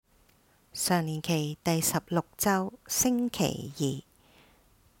常年期第16周星期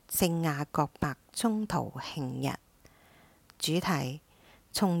二，聖雅各伯宗徒慶日。主題：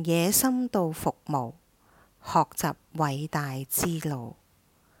從野心到服務，學習偉大之路。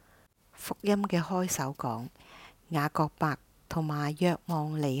福音嘅開首講，雅各伯同埋若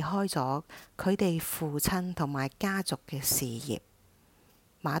望離開咗佢哋父親同埋家族嘅事業。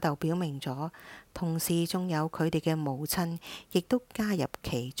瑪竇表明咗，同時仲有佢哋嘅母親，亦都加入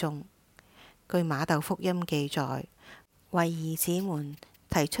其中。據瑪竇福音記載，為兒子們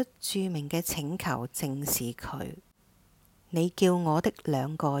提出著名嘅請求正是佢。你叫我的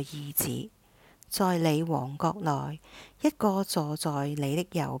兩個兒子，在你王國內，一個坐在你的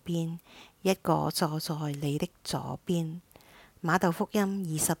右邊，一個坐在你的左邊。瑪竇福音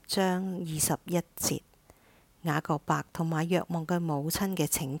20章21節。雅各伯同埋若望嘅母親嘅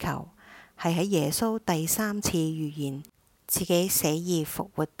請求，係喺耶穌第三次預言自己死而復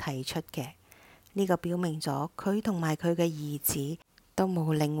活提出嘅。呢個表明咗佢同埋佢嘅兒子都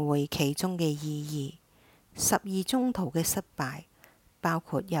冇領會其中嘅意義。12宗徒嘅失敗，包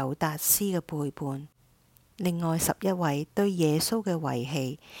括猶達斯嘅背叛，另外11位對耶穌嘅遺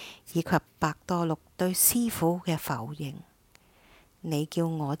棄，以及伯多祿對師傅嘅否認。你叫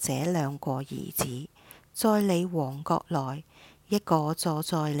我這兩個兒子，在你王國內，一個坐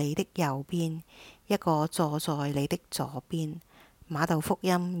在你的右邊，一個坐在你的左邊。瑪竇福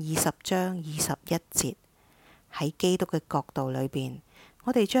音20章21節。喺基督嘅國度裏邊，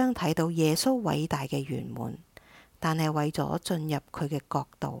我哋將睇到耶穌偉大嘅圓滿，但係為咗進入佢嘅國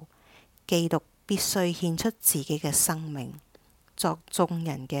度，基督必須獻出自己嘅生命，作眾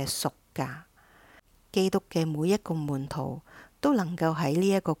人嘅贖價。基督嘅每一個門徒都能夠喺呢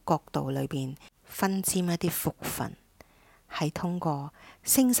一個國度裏邊分沾一啲福分，係通過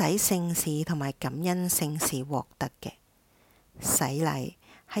聖洗聖事同埋感恩聖事獲得嘅。洗禮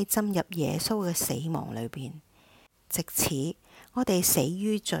係浸入耶穌嘅死亡裏邊，藉此我哋死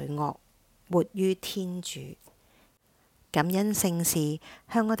於罪惡，活於天主。感恩聖事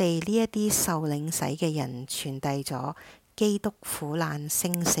向我哋呢一啲受領洗嘅人傳遞咗基督苦難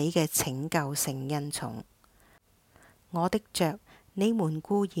聖死嘅拯救性恩寵。我的爵你們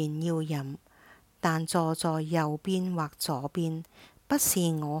固然要飲，但坐在右邊或左邊，不是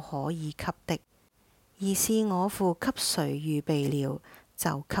我可以給的，而是我父給誰預備了，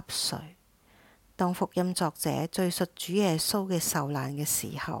就給誰。當福音作者敘述主耶穌嘅受難嘅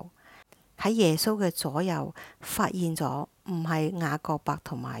時候，喺耶穌嘅左右發現咗唔係雅各伯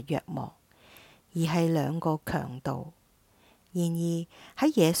同埋若望，而係兩個強盜。然而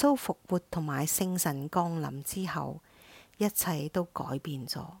喺耶穌復活同埋聖神降臨之後，一切都改變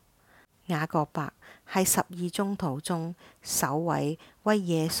咗。雅各伯係12宗徒中首位為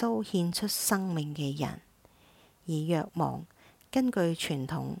耶穌獻出生命嘅人，而若望根據傳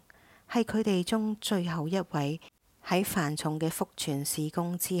統係佢哋中最後一位喺繁重嘅福傳事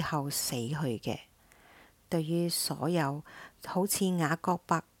工之後死去嘅。對於所有好似雅各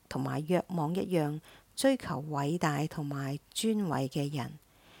伯同埋若望一樣追求偉大同埋尊偉嘅人，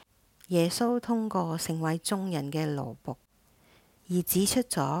耶穌通過成為眾人嘅奴僕，而指出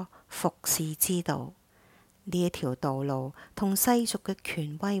咗服侍之道。呢一條道路同世俗嘅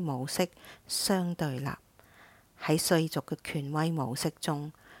權威模式相對立。喺世俗嘅權威模式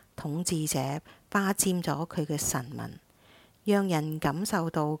中，統治者霸佔咗佢嘅臣民，讓人感受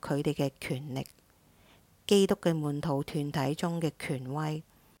到佢哋嘅權力。基督嘅門徒團體中嘅權威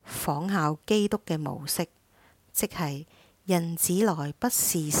仿效基督嘅模式，即係人子來不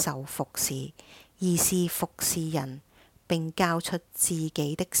是受服侍，而是服侍人，並交出自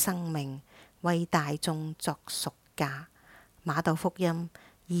己的生命，為大眾作贖價。瑪竇福音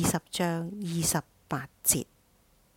20章28節。